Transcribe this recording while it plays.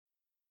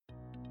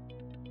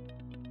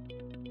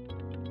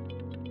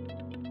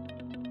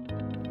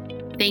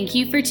Thank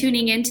you for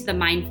tuning in to the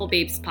Mindful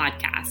Babes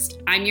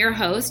podcast. I'm your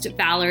host,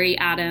 Valerie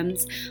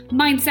Adams,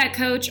 mindset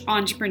coach,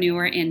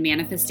 entrepreneur, and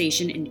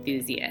manifestation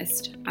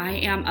enthusiast. I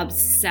am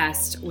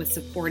obsessed with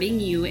supporting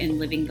you in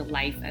living the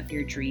life of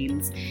your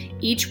dreams.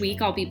 Each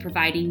week, I'll be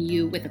providing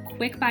you with a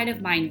quick bite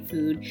of mind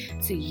food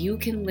so you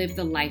can live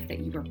the life that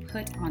you were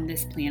put on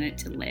this planet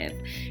to live.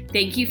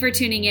 Thank you for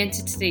tuning in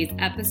to today's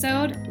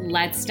episode.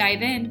 Let's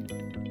dive in.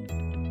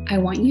 I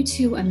want you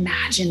to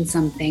imagine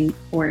something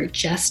for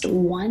just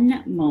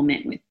one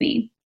moment with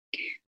me.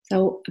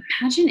 So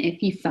imagine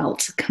if you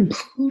felt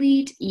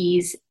complete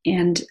ease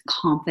and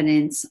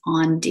confidence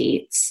on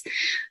dates,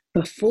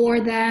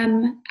 before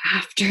them,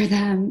 after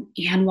them,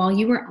 and while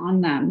you were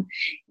on them.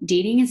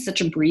 Dating is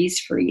such a breeze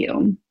for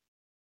you.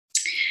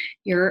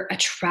 You're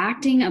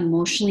attracting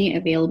emotionally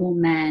available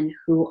men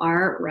who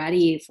are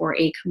ready for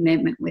a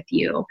commitment with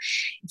you.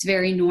 It's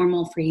very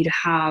normal for you to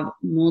have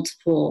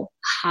multiple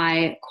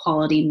high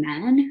quality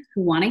men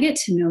who want to get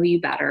to know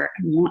you better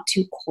and want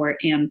to court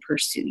and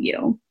pursue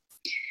you.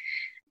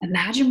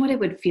 Imagine what it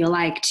would feel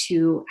like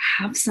to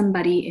have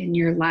somebody in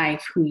your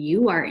life who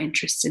you are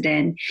interested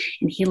in,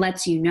 and he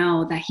lets you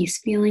know that he's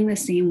feeling the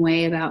same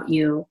way about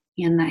you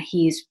and that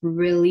he's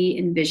really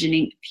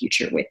envisioning a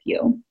future with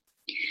you.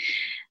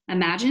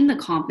 Imagine the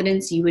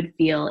confidence you would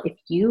feel if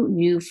you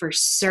knew for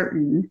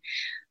certain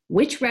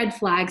which red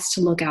flags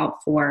to look out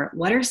for.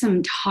 What are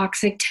some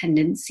toxic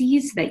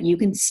tendencies that you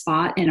can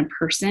spot in a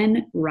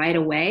person right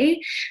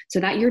away so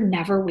that you're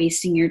never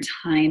wasting your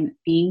time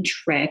being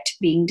tricked,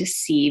 being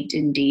deceived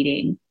in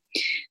dating?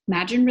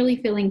 Imagine really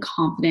feeling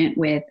confident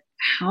with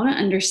how to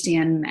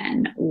understand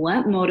men,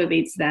 what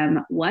motivates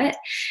them, what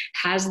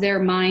has their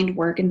mind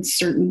work in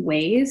certain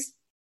ways,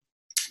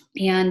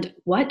 and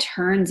what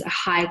turns a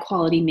high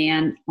quality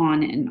man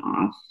on and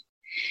off.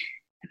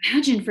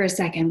 Imagine for a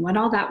second what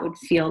all that would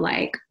feel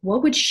like.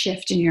 What would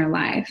shift in your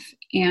life?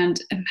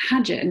 And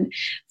imagine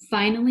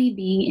finally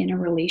being in a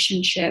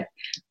relationship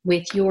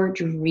with your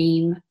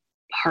dream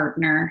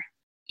partner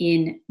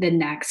in the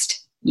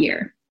next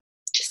year.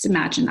 Just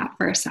imagine that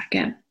for a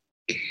second.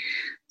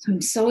 So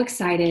I'm so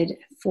excited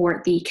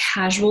for the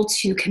Casual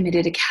to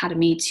Committed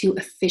Academy to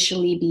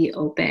officially be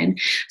open.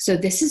 So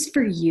this is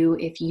for you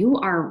if you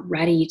are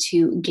ready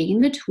to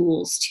gain the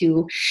tools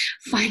to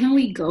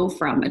finally go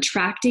from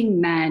attracting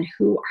men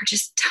who are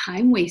just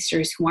time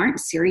wasters, who aren't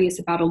serious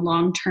about a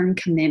long-term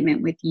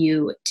commitment with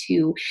you,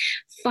 to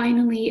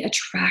finally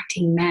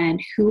attracting men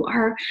who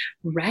are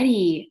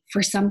ready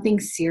for something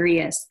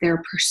serious.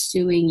 They're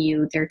pursuing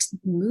you. They're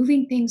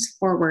moving things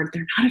forward.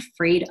 They're not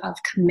afraid of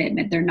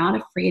commitment. They're not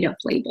afraid of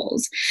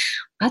labels.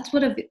 That's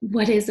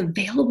what is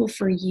available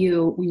for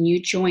you when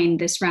you join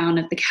this round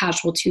of the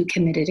Casual to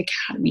Committed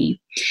Academy.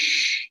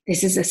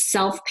 This is a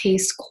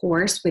self-paced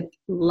course with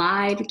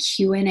live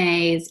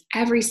Q&As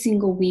every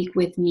single week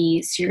with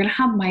me. So you're going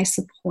to have my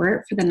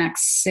support for the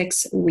next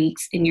 6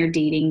 weeks in your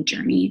dating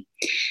journey.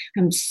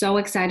 I'm so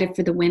excited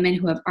for the women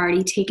who have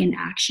already taken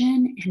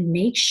action, and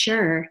make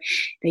sure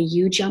that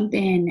you jump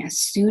in as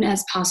soon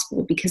as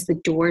possible because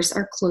the doors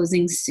are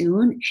closing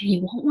soon and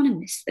you won't want to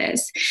miss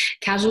this.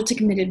 Casual to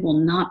Committed will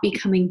not be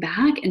coming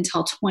back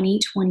until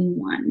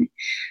 2021.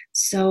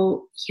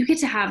 So you get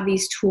to have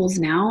these tools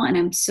now, and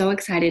I'm so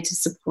excited to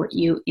support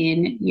you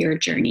in your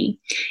journey.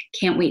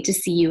 Can't wait to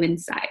see you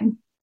inside.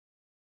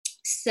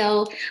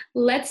 So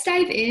let's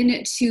dive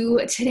into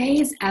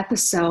today's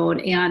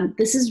episode. And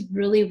this is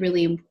really,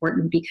 really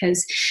important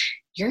because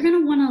you're going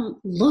to want to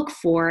look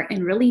for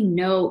and really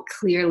know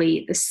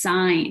clearly the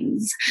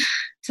signs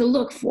to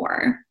look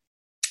for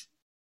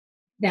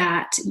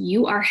that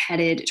you are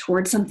headed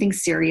towards something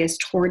serious,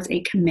 towards a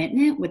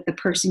commitment with the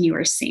person you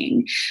are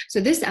seeing. So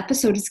this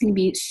episode is going to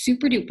be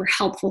super duper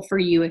helpful for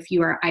you if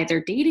you are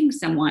either dating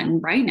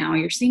someone right now,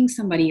 you're seeing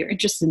somebody, you're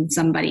interested in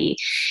somebody,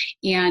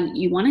 and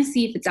you want to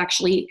see if it's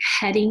actually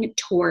heading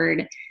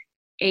toward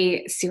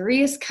a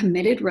serious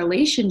committed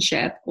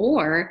relationship,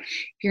 or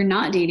if you're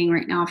not dating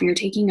right now, if you're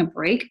taking a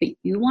break, but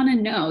you want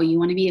to know, you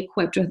want to be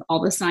equipped with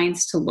all the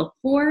signs to look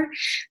for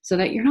so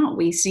that you're not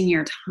wasting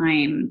your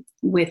time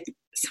with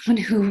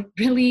someone who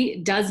really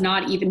does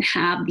not even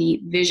have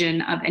the vision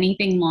of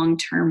anything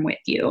long-term with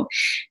you.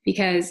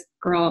 Because,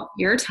 girl,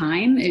 your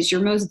time is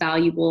your most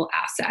valuable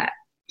asset.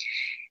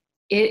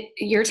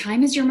 Your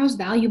time is your most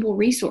valuable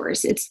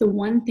resource. It's the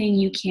one thing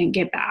you can't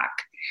get back.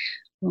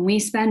 When we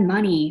spend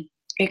money,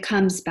 it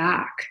comes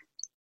back,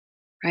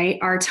 right?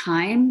 Our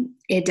time,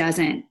 it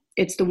doesn't.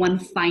 It's the one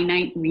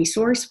finite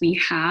resource we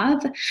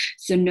have.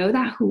 So know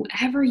that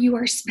whoever you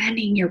are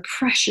spending your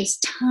precious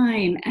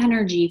time,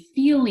 energy,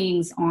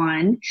 feelings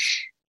on,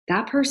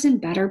 that person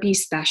better be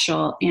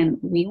special. And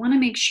we want to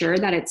make sure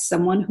that it's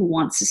someone who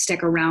wants to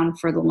stick around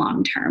for the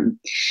long term.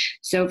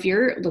 So if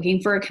you're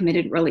looking for a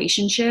committed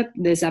relationship,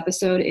 this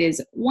episode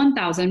is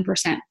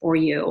 1000% for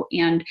you.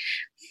 And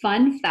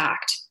fun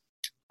fact,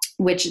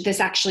 which this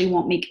actually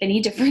won't make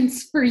any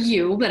difference for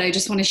you, but I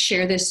just want to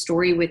share this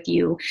story with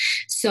you.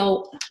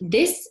 So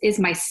this is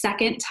my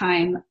second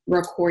time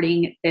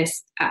recording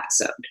this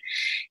episode.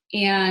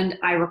 And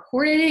I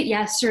recorded it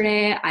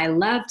yesterday. I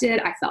loved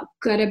it. I felt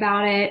good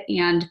about it.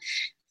 And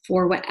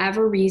for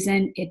whatever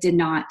reason, it did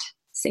not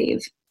save.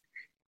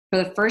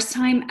 For the first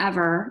time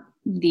ever,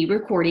 the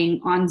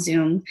recording on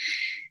Zoom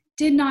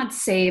did not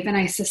save. And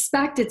I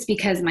suspect it's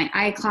because my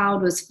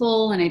iCloud was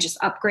full and I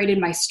just upgraded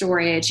my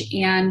storage.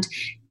 And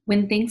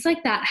when things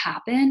like that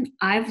happen,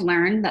 I've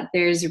learned that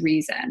there's a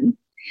reason.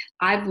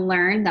 I've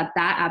learned that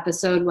that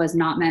episode was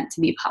not meant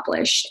to be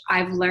published.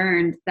 I've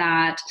learned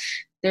that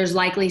there's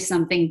likely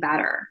something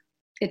better.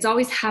 It's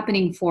always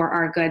happening for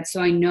our good.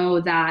 So I know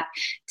that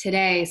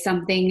today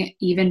something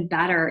even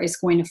better is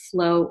going to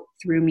flow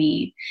through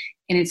me,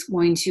 and it's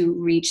going to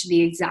reach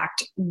the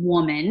exact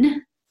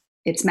woman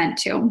it's meant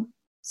to.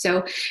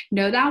 So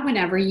know that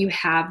whenever you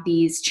have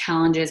these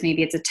challenges,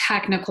 maybe it's a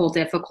technical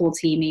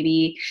difficulty,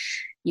 maybe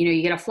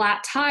you get a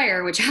flat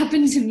tire, which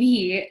happened to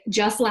me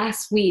just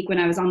last week when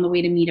I was on the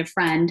way to meet a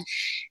friend.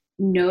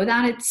 Know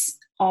that it's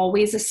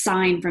always a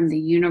sign from the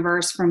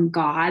universe, from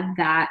God,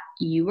 that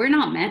you were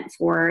not meant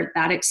for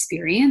that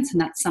experience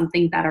and that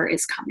something better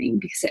is coming,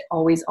 because it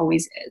always,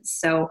 always is.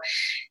 So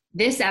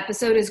this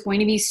episode is going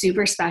to be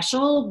super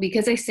special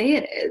because I say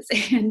it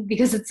is, and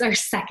because it's our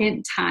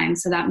second time.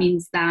 So that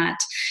means that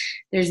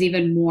there's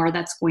even more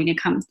that's going to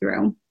come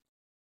through.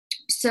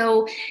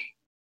 So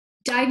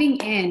diving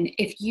in,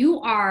 if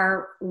you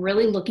are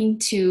really looking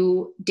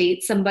to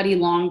date somebody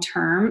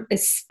long-term,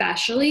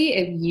 especially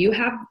if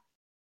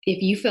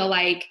you feel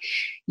like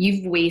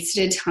you've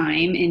wasted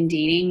time in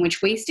dating,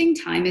 which wasting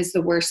time is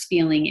the worst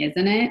feeling,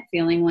 isn't it?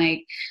 Feeling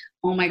like,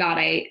 oh my God,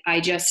 I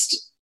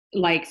just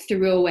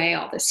threw away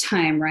all this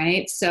time,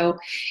 right? So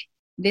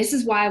this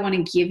is why I want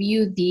to give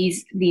you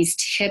these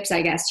tips,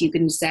 I guess you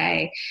can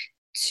say,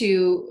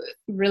 to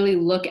really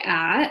look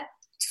at,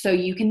 so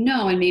you can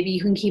know, and maybe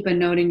you can keep a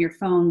note in your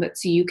phone, but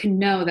so you can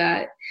know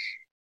that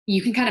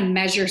you can kind of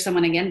measure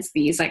someone against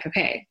these, like,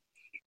 okay,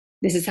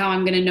 this is how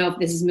I'm going to know if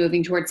this is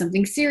moving towards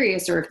something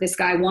serious, or if this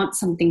guy wants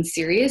something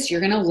serious.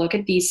 You're going to look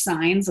at these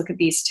signs, look at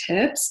these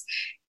tips,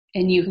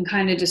 and you can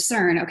kind of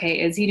discern,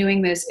 okay, is he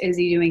doing this? Is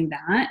he doing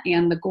that?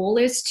 And the goal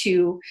is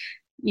to,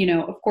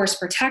 of course,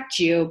 protect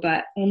you,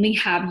 but only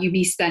have you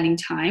be spending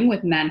time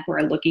with men who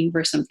are looking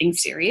for something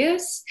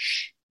serious.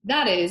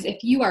 That is,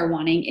 if you are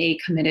wanting a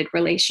committed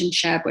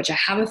relationship, which I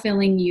have a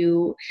feeling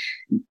you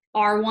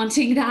are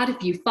wanting that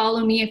if you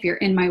follow me, if you're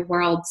in my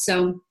world.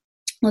 So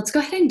let's go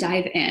ahead and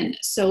dive in.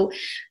 So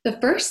the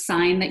first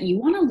sign that you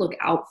want to look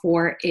out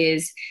for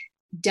is,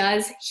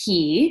 does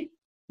he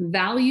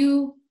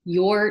value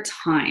your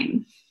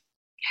time?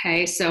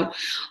 Okay, so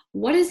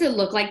what does it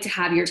look like to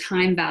have your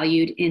time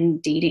valued in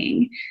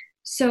dating?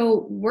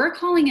 So we're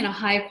calling it a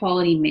high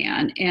quality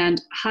man,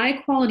 and high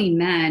quality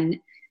men,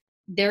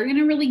 they're going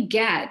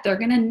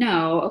to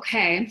know,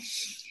 okay,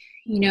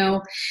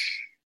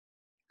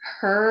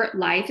 her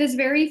life is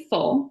very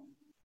full.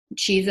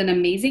 She's an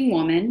amazing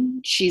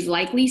woman. She's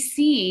likely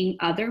seeing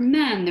other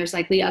men. There's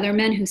likely other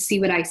men who see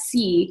what I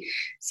see.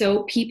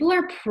 So people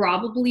are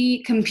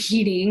probably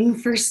competing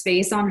for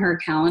space on her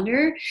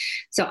calendar.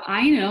 So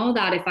I know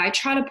that if I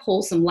try to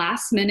pull some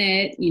last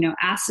minute,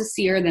 ask to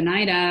see her the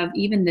night of,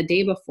 even the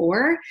day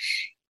before,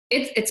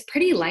 it's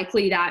pretty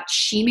likely that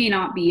she may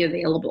not be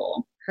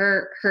available.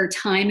 Her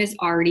time is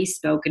already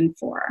spoken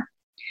for,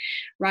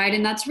 right?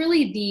 And that's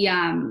really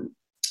the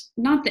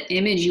not the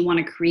image you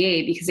want to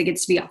create, because it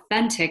gets to be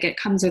authentic. It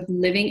comes with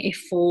living a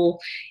full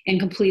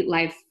and complete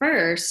life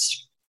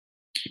first.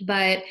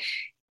 But,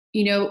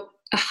 a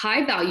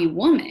high value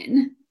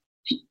woman,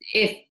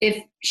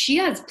 if she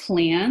has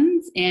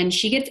plans and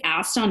she gets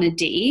asked on a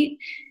date,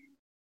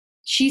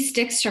 she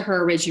sticks to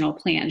her original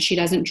plan. She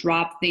doesn't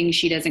drop things.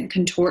 She doesn't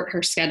contort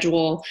her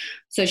schedule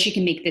so she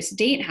can make this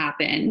date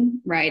happen,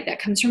 right? That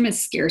comes from a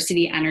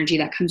scarcity energy.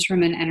 That comes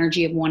from an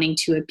energy of wanting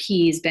to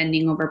appease,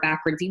 bending over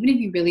backwards, even if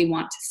you really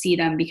want to see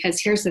them.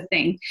 Because here's the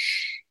thing.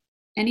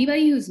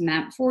 Anybody who's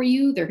meant for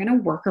you, they're going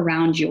to work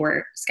around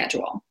your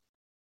schedule,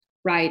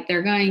 right?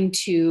 They're going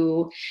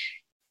to,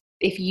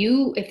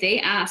 if they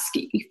ask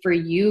for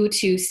you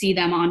to see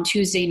them on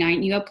Tuesday night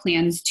and you have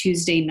plans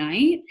Tuesday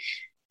night,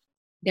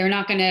 they're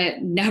not going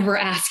to never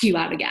ask you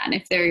out again.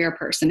 If they're your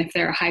person, if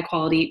they're a high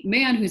quality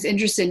man who's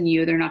interested in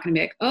you, they're not going to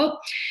be like, oh,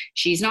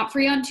 she's not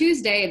free on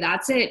Tuesday.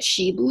 That's it.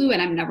 She blew it.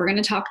 I'm never going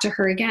to talk to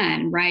her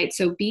again. Right.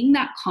 So being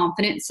that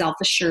confident,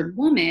 self-assured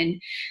woman,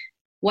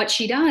 what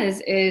she does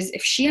is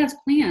if she has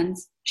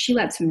plans, she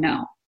lets him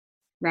know.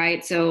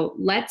 Right. So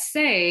let's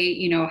say,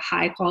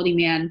 high quality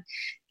man,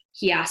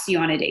 he asks you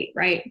on a date,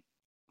 right?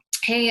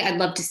 Hey, I'd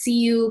love to see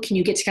you. Can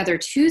you get together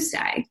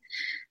Tuesday?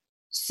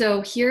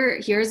 So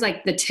here's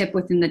like the tip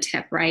within the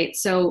tip, right?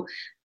 So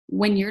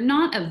when you're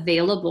not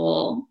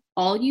available,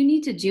 all you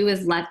need to do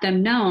is let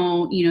them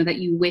know, that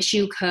you wish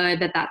you could,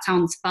 that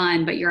sounds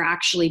fun, but you're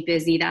actually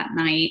busy that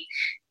night,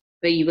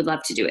 but you would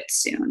love to do it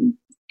soon.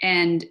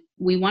 And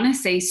we want to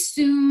say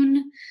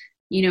soon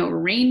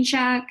rain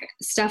check,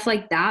 stuff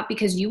like that,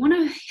 because you want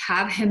to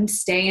have him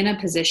stay in a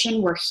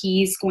position where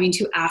he's going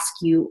to ask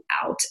you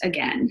out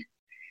again.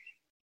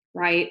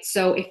 Right?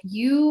 So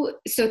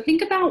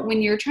think about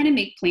when you're trying to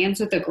make plans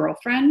with a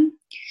girlfriend,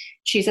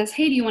 she says,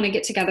 hey, do you want to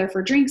get together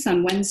for drinks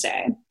on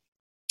Wednesday?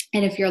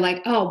 And if you're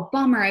like, oh,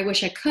 bummer, I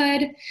wish I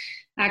could.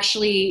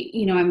 Actually,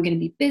 I'm going to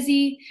be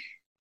busy.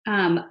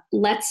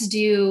 Let's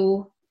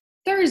do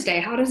Thursday.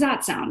 How does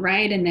that sound?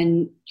 Right? And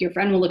then your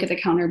friend will look at the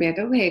calendar and be like,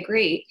 okay,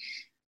 great.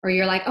 Or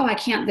you're like, oh, I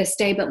can't this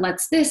day, but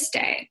let's this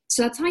day.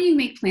 So that's how you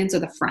make plans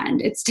with a friend.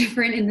 It's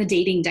different in the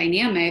dating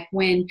dynamic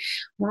when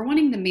we're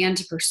wanting the man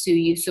to pursue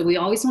you. So we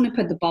always want to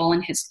put the ball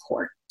in his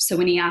court. So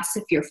when he asks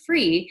if you're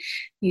free,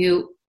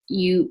 you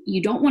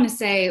don't want to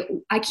say,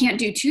 I can't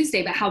do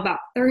Tuesday, but how about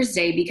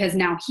Thursday? Because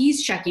now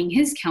he's checking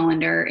his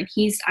calendar and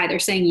he's either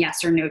saying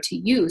yes or no to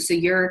you. So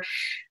you're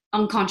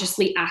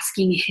unconsciously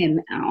asking him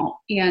out.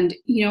 And,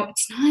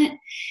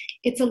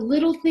 it's a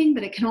little thing,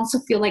 but it can also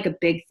feel like a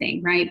big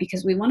thing, right?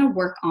 Because we want to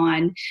work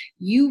on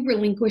you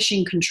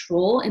relinquishing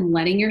control and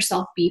letting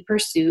yourself be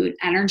pursued,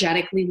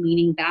 energetically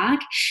leaning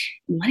back,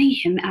 and letting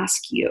him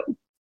ask you,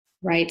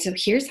 right? So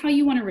here's how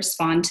you want to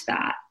respond to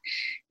that.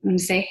 I'm going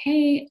to say,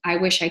 hey, I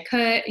wish I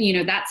could.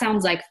 That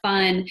sounds like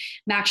fun.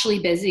 I'm actually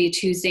busy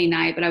Tuesday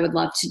night, but I would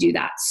love to do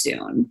that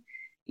soon.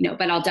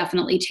 But I'll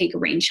definitely take a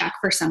rain check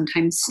for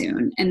sometime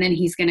soon. And then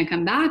he's going to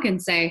come back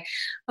and say,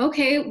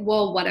 okay,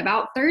 well, what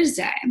about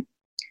Thursday?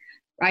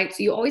 Right?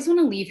 So you always want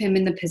to leave him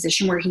in the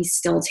position where he's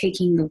still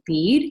taking the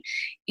lead,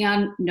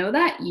 and know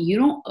that you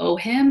don't owe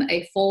him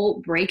a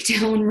full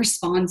breakdown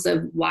response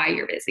of why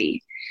you're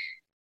busy.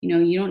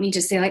 You don't need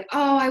to say like,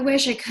 oh, I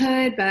wish I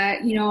could, but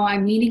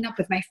I'm meeting up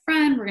with my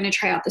friend. We're going to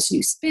try out this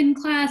new spin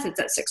class.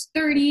 It's at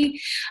 6:30.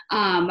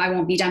 I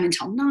won't be done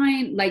until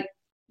 9. Like,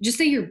 just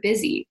say you're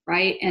busy,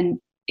 right? And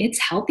it's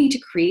healthy to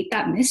create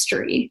that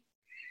mystery.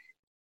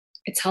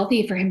 It's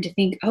healthy for him to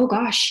think, oh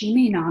gosh, she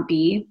may not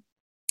be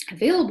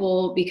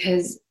available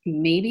because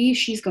maybe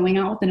she's going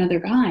out with another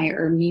guy,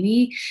 or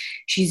maybe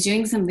she's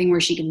doing something where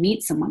she can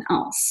meet someone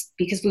else,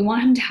 because we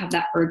want him to have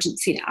that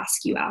urgency to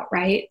ask you out,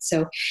 right?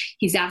 So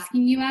he's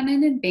asking you out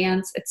in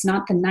advance. It's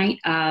not the night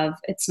of,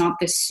 it's not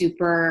this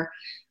super,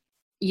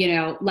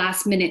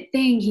 last minute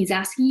thing. He's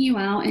asking you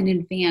out in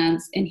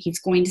advance, and he's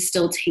going to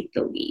still take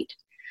the lead.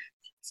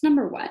 That's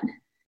number one.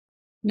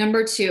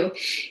 Number two,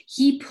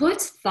 he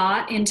puts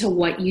thought into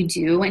what you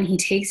do and he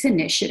takes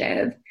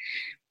initiative.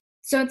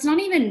 So it's not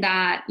even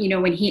that,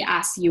 when he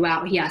asks you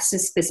out, he has to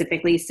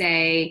specifically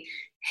say,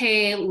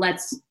 hey,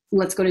 let's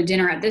go to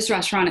dinner at this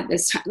restaurant at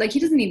this time. Like, he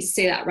doesn't need to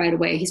say that right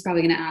away. He's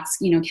probably going to ask,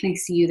 can I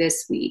see you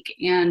this week?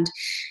 And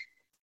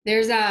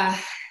there's I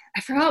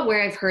forgot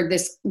where I've heard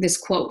this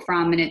quote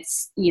from, and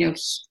it's,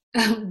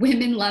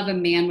 women love a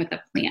man with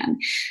a plan.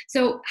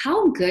 So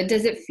how good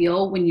does it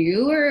feel when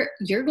you're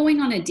going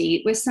on a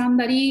date with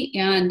somebody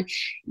and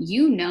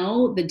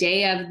the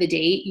day of the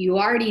date, you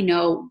already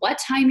know what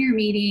time you're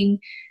meeting,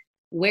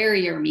 where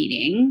you're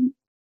meeting,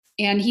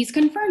 and he's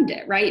confirmed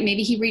it, right?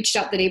 Maybe he reached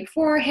out the day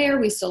before, hey, are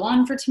we still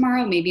on for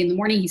tomorrow? Maybe in the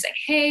morning he's like,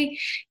 hey,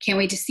 can't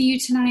wait to see you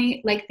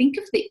tonight. Like, think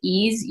of the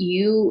ease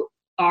you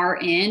are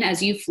in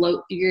as you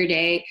float through your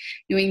day,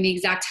 knowing the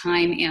exact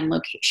time and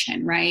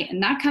location, right?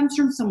 And that comes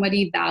from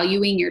somebody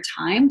valuing your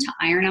time to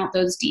iron out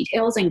those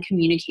details and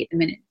communicate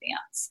them in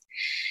advance.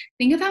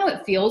 Think of how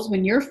it feels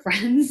when your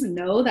friends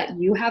know that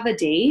you have a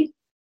date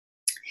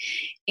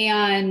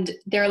and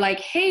they're like,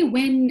 hey,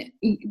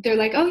 they're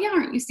like, oh yeah,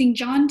 aren't you seeing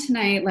John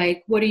tonight?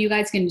 Like, what are you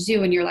guys going to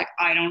do? And you're like,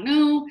 I don't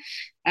know.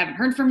 I haven't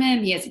heard from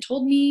him. He hasn't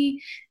told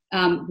me.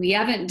 We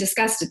haven't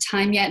discussed a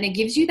time yet. And it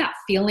gives you that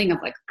feeling of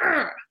like,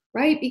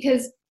 right?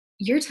 Because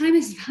your time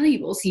is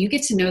valuable. So you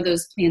get to know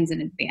those plans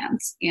in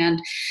advance. And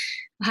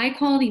a high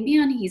quality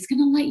man, he's going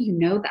to let you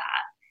know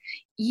that.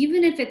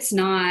 Even if it's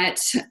not,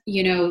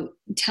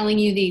 telling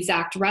you the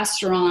exact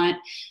restaurant,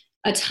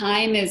 a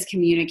time is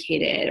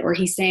communicated, or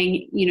he's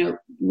saying,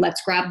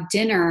 let's grab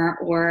dinner,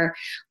 or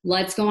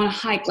let's go on a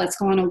hike, let's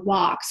go on a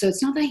walk. So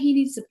it's not that he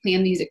needs to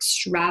plan these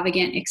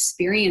extravagant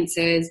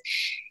experiences.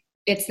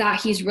 It's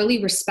that he's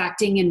really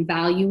respecting and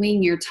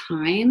valuing your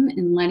time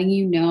and letting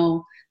you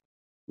know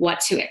what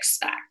to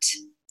expect,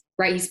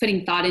 right? He's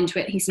putting thought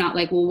into it. He's not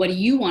like, well, what do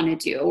you want to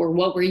do? Or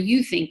what were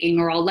you thinking?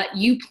 Or I'll let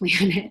you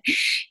plan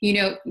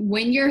it.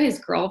 When you're his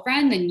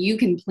girlfriend, then you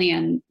can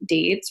plan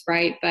dates,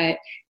 right? But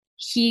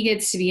he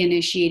gets to be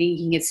initiating,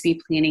 he gets to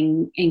be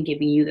planning and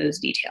giving you those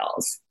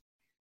details.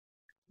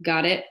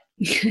 Got it?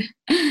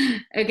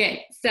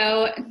 Okay.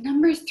 So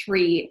number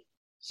 3,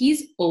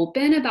 he's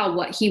open about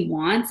what he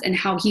wants and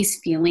how he's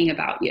feeling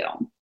about you.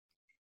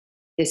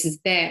 This is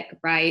big,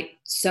 right?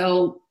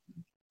 So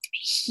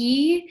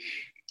he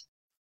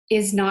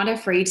is not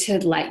afraid to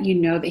let you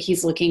know that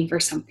he's looking for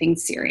something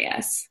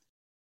serious.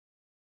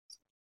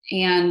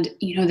 And,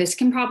 this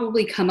can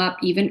probably come up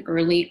even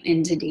early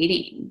into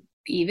dating.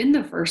 Even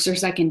the first or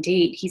second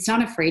date, he's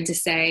not afraid to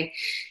say,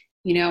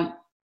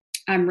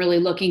 I'm really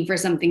looking for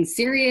something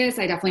serious.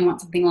 I definitely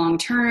want something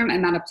long-term.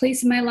 I'm at a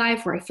place in my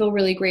life where I feel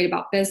really great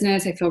about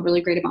business. I feel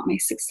really great about my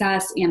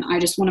success. And I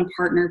just want a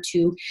partner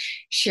to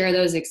share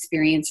those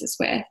experiences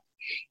with.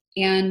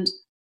 And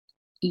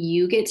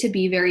you get to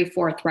be very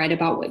forthright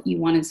about what you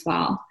want as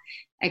well.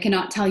 I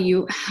cannot tell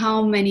you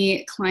how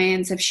many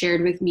clients have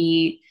shared with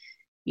me,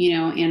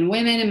 and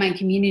women in my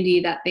community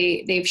that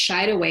they've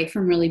shied away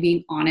from really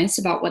being honest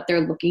about what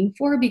they're looking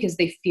for because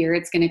they fear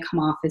it's going to come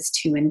off as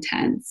too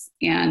intense.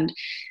 And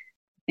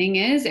the thing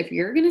is, if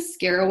you're going to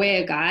scare away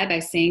a guy by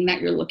saying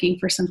that you're looking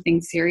for something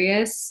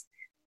serious,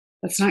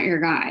 that's not your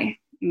guy.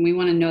 And we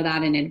want to know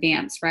that in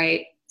advance,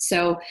 right?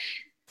 So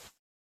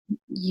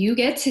you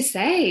get to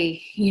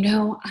say,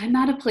 I'm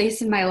at a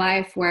place in my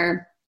life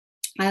where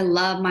I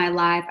love my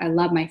life. I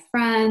love my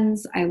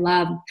friends. I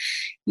love,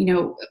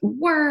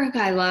 work.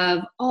 I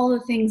love all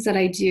the things that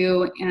I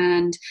do.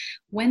 And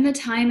when the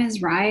time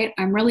is right,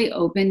 I'm really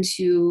open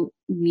to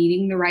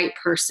meeting the right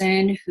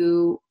person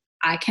who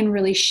I can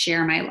really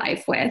share my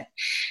life with.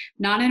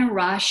 Not in a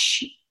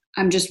rush.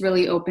 I'm just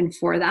really open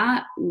for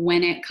that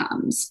when it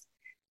comes.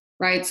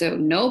 Right? So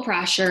no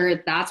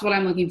pressure. That's what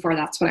I'm looking for.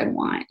 That's what I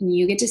want. And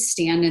you get to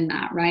stand in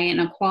that, right? And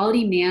a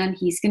quality man,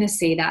 he's going to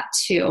say that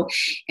too.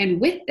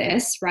 And with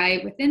this,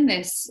 right, within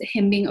this,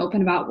 him being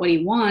open about what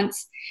he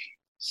wants,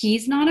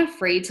 he's not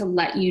afraid to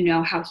let you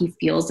know how he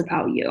feels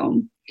about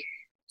you.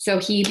 So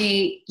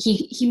he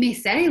may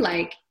say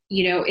like,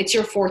 it's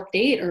your fourth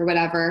date or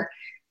whatever.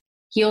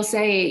 He'll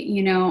say,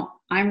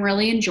 I'm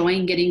really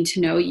enjoying getting to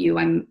know you.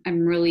 I'm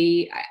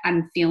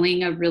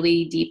feeling a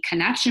really deep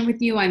connection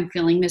with you. I'm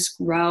feeling this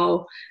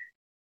grow.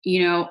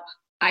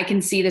 I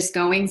can see this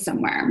going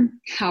somewhere.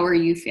 How are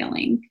you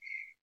feeling?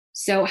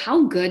 So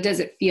how good does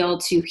it feel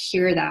to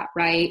hear that,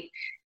 right?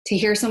 To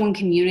hear someone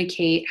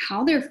communicate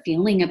how they're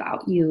feeling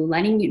about you,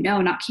 letting you know,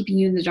 not keeping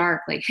you in the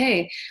dark, like,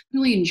 hey, I'm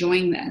really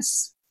enjoying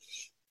this,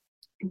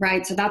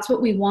 right? So that's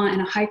what we want in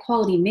a high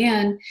quality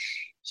man.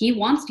 He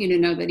wants you to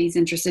know that he's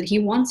interested. He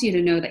wants you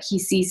to know that he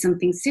sees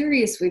something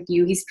serious with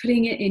you. He's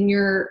putting it in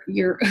your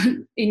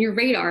in your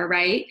radar,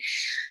 right?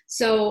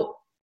 So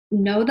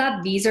know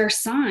that these are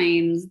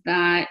signs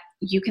that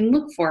you can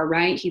look for,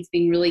 right? He's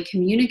being really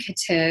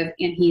communicative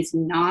and he's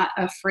not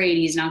afraid.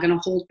 He's not going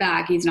to hold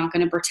back. He's not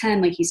going to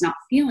pretend like he's not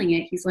feeling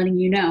it. He's letting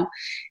you know,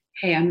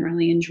 hey, I'm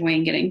really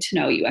enjoying getting to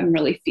know you. I'm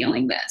really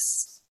feeling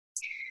this.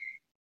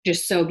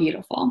 Just so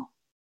beautiful.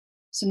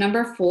 So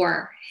number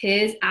 4,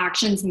 his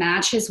actions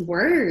match his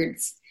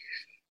words.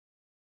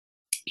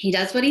 He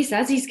does what he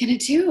says he's going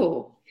to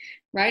do,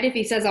 right? If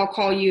he says, I'll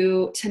call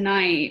you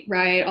tonight,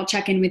 right? I'll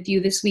check in with you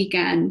this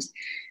weekend.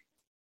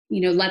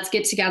 Let's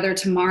get together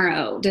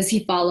tomorrow. Does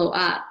he follow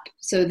up?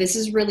 So this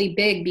is really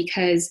big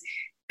because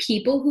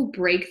people who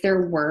break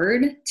their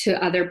word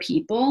to other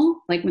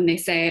people, like when they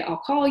say,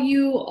 I'll call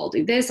you, I'll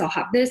do this, I'll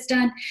have this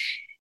done.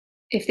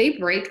 If they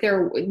break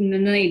and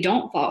then they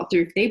don't follow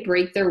through, if they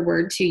break their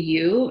word to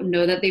you,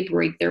 know that they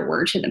break their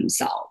word to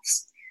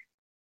themselves,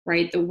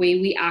 right? The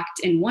way we act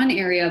in one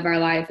area of our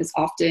life is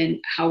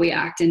often how we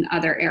act in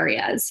other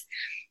areas.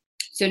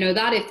 So know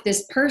that if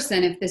this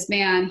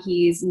man,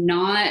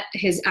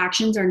 his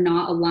actions are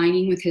not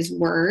aligning with his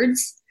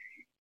words,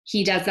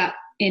 he does that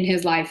in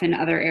his life and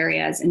other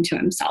areas and to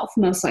himself,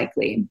 most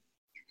likely.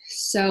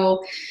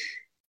 So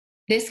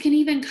this can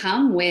even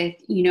come with,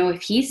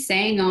 if he's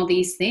saying all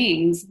these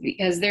things,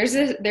 because there's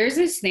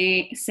this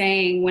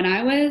saying, when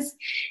I was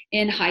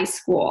in high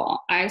school,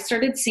 I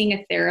started seeing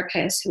a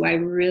therapist who I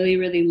really,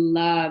 really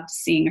loved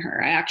seeing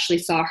her. I actually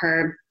saw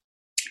her,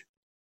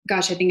 I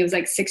think it was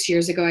like 6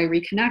 years ago. I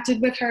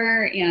reconnected with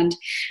her and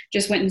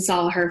just went and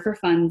saw her for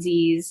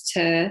funsies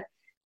to,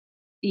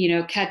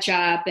 catch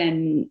up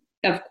and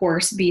of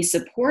course be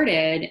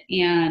supported.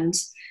 And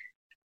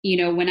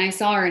when I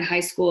saw her in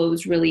high school, it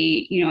was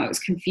really, I was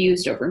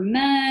confused over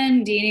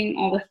men, dating,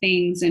 all the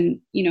things. And,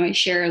 I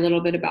share a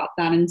little bit about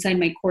that inside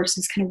my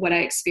courses, kind of what I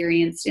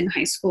experienced in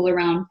high school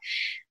around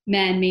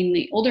men,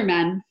 mainly older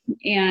men.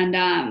 And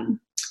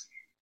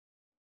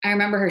I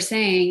remember her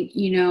saying,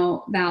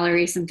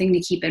 Valerie, something to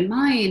keep in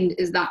mind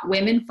is that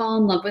women fall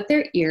in love with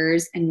their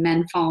ears and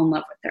men fall in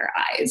love with their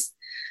eyes.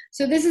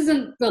 So this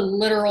isn't the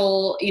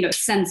literal,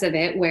 sense of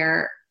it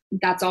where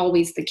that's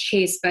always the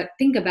case, but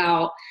think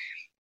about,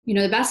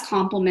 the best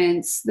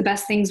compliments, the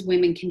best things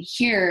women can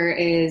hear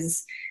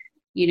is,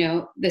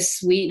 the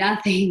sweet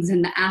nothings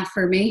and the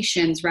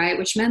affirmations, right?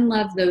 Which men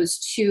love those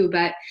too.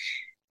 But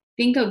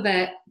think of,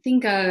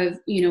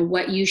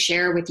 what you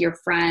share with your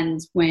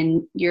friends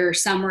when you're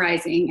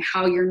summarizing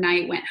how your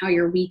night went, how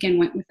your weekend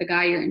went with the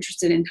guy you're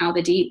interested in, how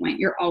the date went.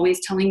 You're always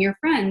telling your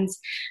friends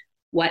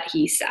what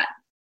he said.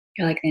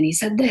 You're like, then he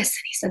said this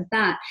and he said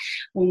that.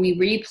 When we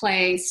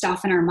replay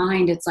stuff in our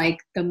mind, it's like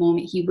the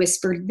moment he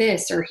whispered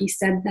this or he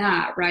said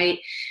that, right?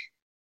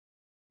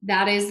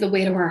 That is the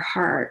way to our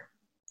heart.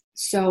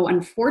 So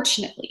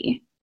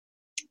unfortunately,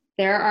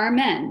 there are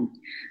men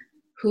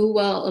who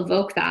will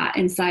evoke that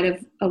inside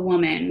of a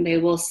woman. They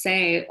will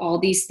say all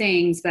these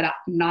things, but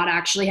not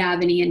actually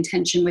have any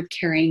intention with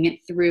carrying it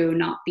through,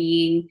 not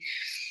being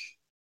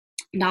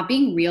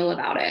real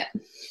about it.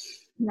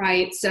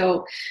 right?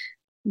 So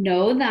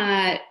know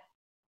that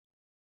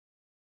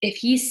if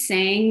he's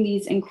saying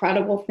these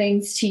incredible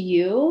things to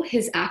you,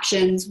 his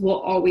actions will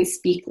always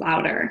speak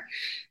louder.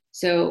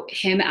 So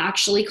him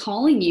actually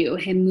calling you,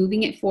 him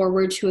moving it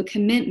forward to a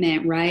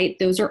commitment, right?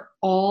 Those are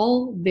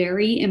all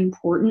very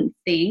important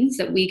things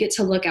that we get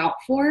to look out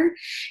for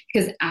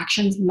because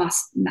actions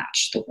must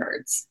match the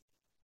words.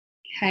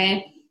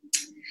 Okay.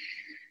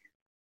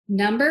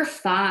 Number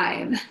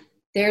 5,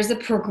 there's a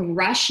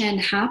progression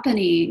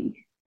happening.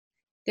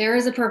 There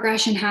is a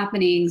progression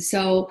happening.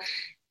 So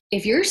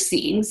if you're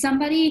seeing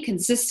somebody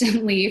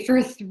consistently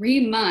for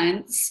 3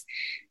 months,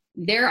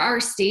 there are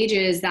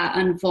stages that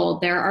unfold.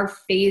 There are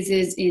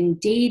phases in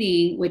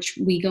dating, which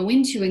we go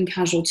into in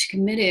Casual to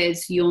Committed.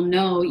 So you'll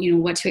know,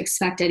 what to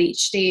expect at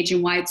each stage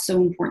and why it's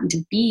so important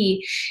to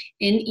be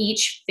in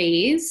each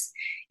phase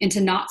and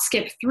to not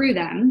skip through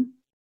them.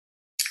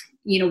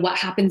 What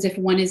happens if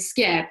one is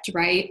skipped,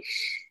 right?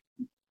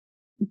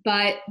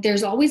 But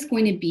there's always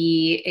going to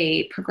be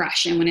a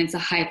progression when it's a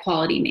high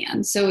quality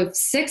man. So if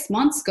 6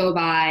 months go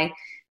by,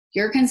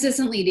 you're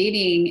consistently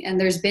dating and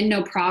there's been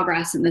no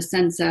progress in the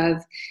sense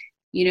of,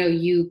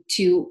 you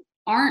two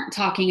aren't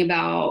talking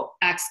about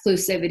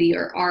exclusivity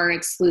or are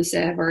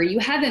exclusive, or you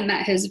haven't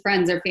met his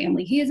friends or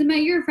family, he hasn't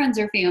met your friends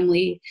or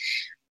family,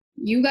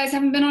 you guys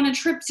haven't been on a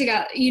trip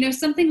together,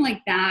 something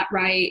like that,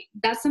 right?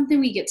 That's something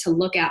we get to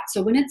look at.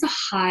 So when it's a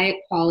high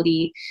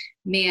quality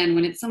man,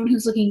 when it's someone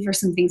who's looking for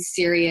something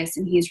serious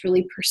and he's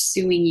really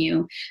pursuing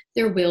you,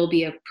 there will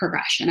be a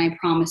progression, I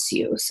promise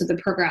you. So the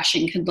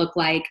progression could look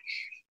like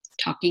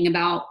talking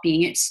about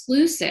being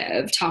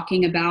exclusive,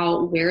 talking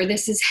about where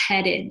this is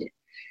headed,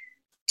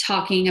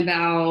 talking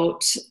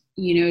about,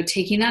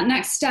 taking that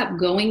next step,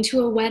 going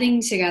to a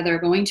wedding together,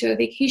 going to a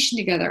vacation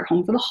together,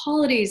 home for the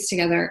holidays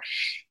together,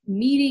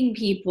 meeting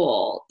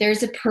people.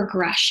 There's a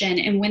progression.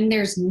 And when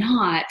there's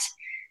not,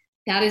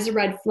 that is a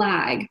red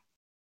flag.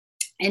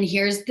 And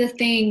here's the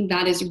thing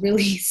that is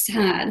really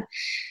sad.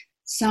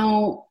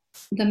 So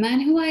the men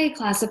who I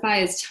classify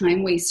as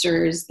time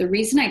wasters, the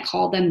reason I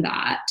call them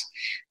that,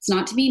 it's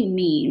not to be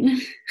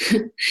mean.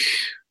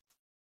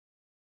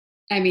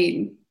 I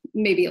mean,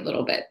 maybe a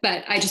little bit,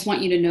 but I just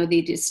want you to know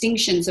the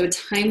distinction. So a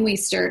time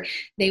waster,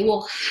 they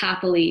will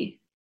happily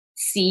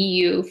see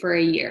you for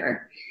a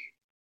year.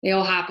 They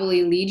will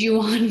happily lead you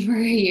on for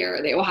a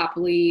year. They will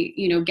happily,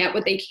 get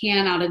what they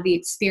can out of the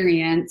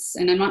experience.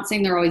 And I'm not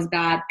saying they're always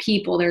bad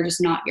people. They're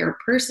just not your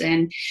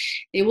person.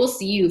 They will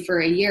see you for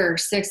a year,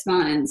 6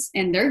 months,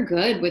 and they're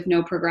good with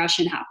no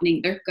progression happening.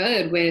 They're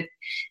good with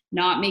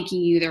not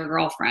making you their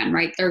girlfriend,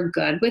 right? They're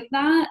good with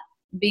that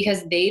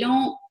because they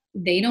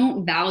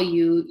don't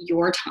value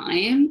your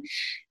time.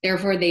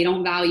 Therefore, they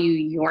don't value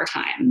your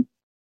time.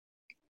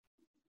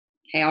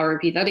 Okay, I'll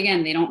repeat that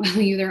again. They don't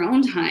value their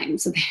own time.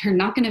 So they're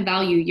not going to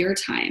value your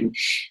time.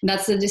 And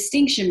that's the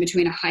distinction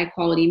between a high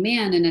quality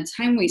man and a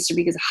time waster,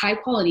 because a high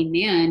quality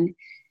man,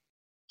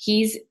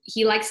 he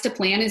likes to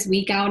plan his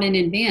week out in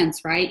advance,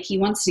 right? He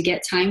wants to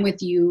get time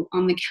with you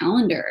on the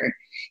calendar.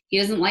 He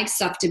doesn't like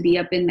stuff to be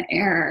up in the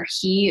air.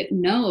 He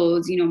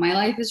knows, my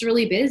life is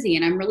really busy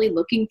and I'm really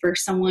looking for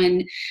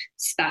someone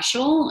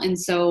special. And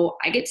so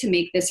I get to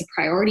make this a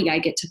priority. I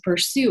get to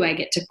pursue, I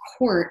get to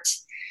court,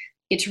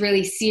 get to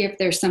really see if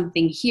there's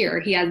something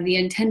here. He has the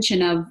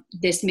intention of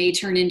this may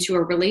turn into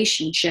a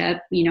relationship.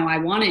 I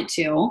want it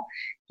to.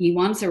 He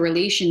wants a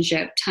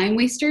relationship. Time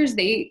wasters,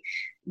 they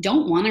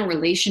don't want a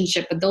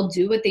relationship, but they'll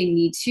do what they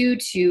need to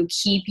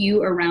keep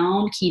you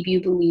around, keep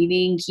you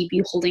believing, keep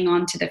you holding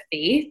on to the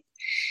faith.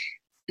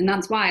 And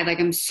that's why,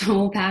 I'm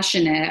so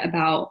passionate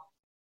about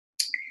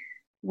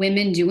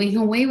women doing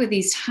away with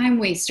these time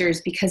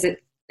wasters, because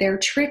they're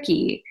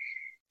tricky.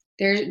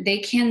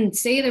 They can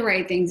say the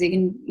right things. They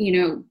can,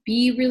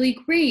 be really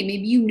great.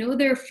 Maybe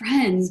they're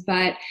friends,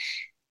 but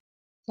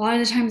a lot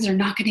of the times they're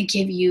not going to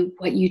give you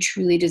what you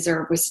truly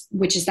deserve,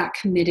 which is that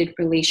committed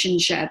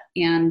relationship.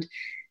 And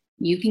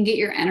you can get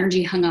your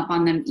energy hung up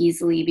on them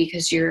easily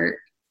because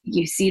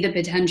you see the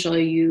potential,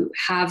 you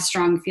have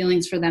strong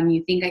feelings for them,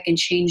 you think I can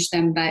change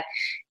them, but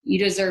you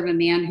deserve a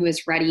man who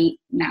is ready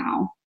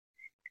now.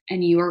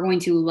 And you are going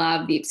to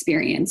love the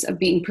experience of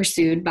being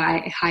pursued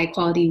by a high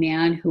quality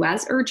man who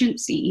has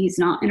urgency. He's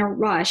not in a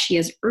rush. He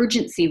has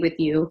urgency with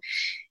you.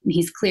 And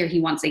he's clear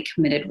he wants a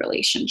committed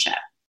relationship.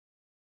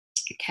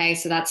 Okay,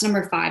 so that's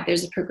number 5.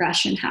 There's a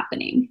progression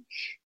happening.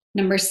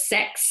 Number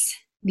 6,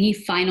 the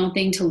final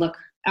thing to look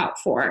out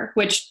for,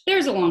 which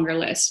there's a longer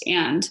list,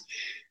 and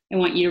I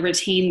want you to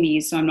retain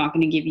these, so I'm not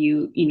going to give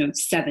you,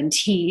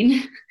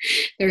 17.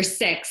 There's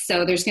 6.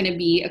 So there's going to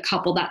be a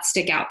couple that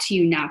stick out to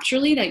you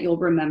naturally that you'll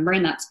remember,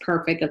 and that's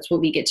perfect. That's what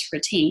we get to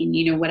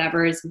retain,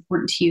 whatever is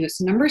important to you.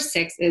 So number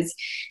 6 is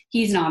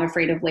he's not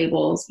afraid of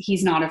labels.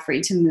 He's not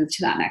afraid to move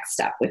to that next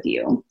step with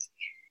you.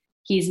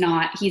 He's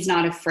not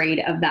afraid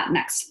of that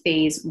next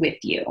phase with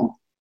you.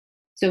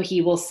 So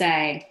he will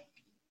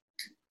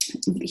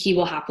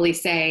happily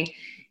say,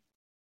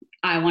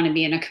 I want to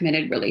be in a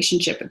committed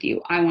relationship with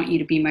you. I want you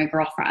to be my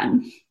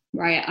girlfriend,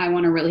 right? I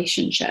want a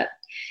relationship.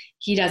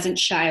 He doesn't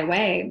shy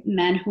away.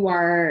 Men who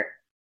are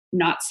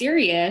not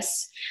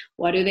serious,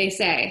 what do they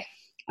say?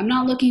 I'm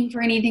not looking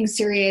for anything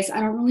serious. I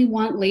don't really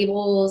want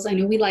labels. I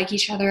know we like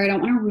each other. I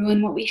don't want to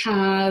ruin what we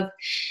have.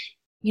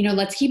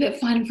 Let's keep it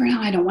fun for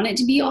now. I don't want it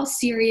to be all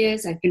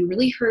serious. I've been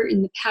really hurt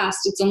in the past.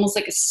 It's almost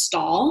like a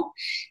stall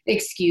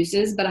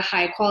excuses, but a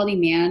high quality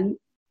man,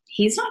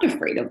 he's not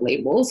afraid of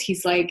labels.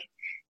 He's like,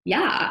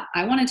 yeah,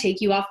 I want to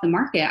take you off the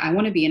market. I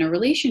want to be in a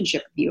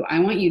relationship with you. I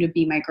want you to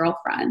be my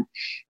girlfriend.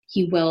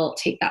 He will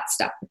take that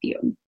step with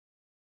you.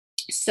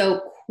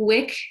 So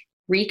quick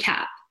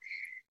recap.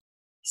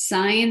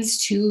 Signs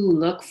to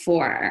look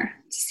for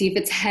to see if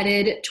it's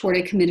headed toward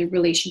a committed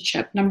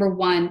relationship. Number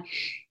 1,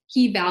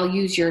 he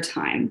values your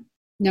time.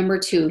 Number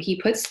 2, he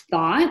puts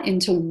thought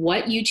into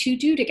what you two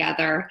do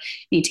together.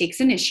 He takes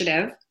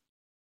initiative.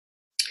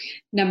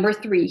 Number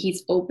 3,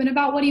 he's open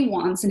about what he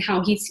wants and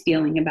how he's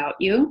feeling about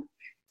you.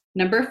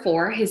 Number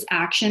 4, his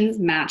actions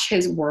match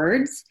his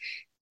words.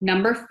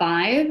 Number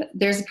 5,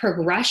 there's a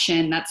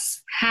progression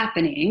that's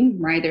happening,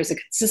 right? There's a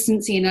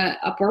consistency and an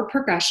upward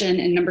progression.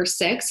 And number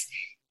 6,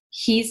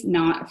 he's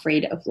not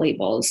afraid of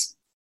labels.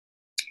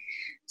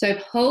 So I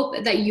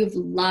hope that you've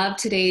loved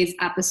today's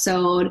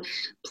episode.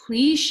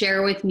 Please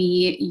share with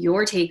me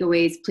your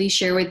takeaways. Please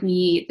share with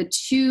me the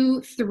 2,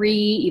 3,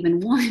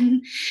 even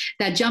 1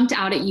 that jumped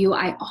out at you.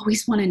 I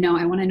always want to know.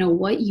 I want to know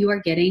what you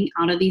are getting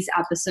out of these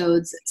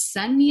episodes.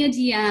 Send me a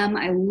DM.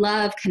 I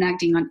love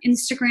connecting on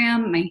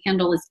Instagram. My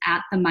handle is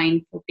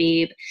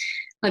 @themindfulbabe.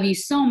 Love you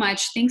so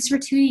much. Thanks for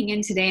tuning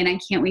in today, and I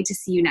can't wait to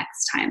see you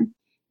next time.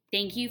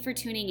 Thank you for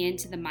tuning in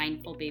to the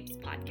Mindful Babes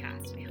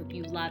podcast. I hope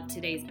you loved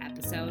today's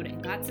episode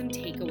and got some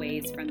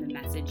takeaways from the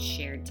message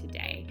shared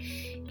today.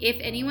 If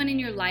anyone in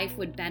your life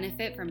would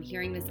benefit from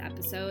hearing this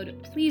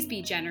episode, please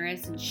be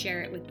generous and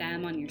share it with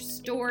them on your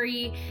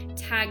story.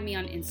 Tag me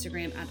on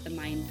Instagram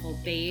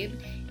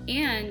 @themindfulbabe.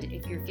 And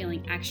if you're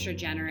feeling extra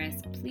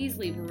generous, please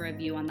leave a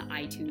review on the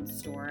iTunes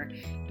store.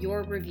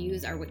 Your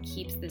reviews are what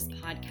keeps this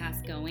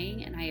podcast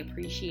going, and I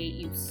appreciate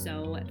you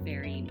so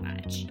very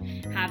much.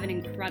 Have an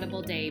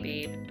incredible day,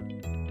 babe.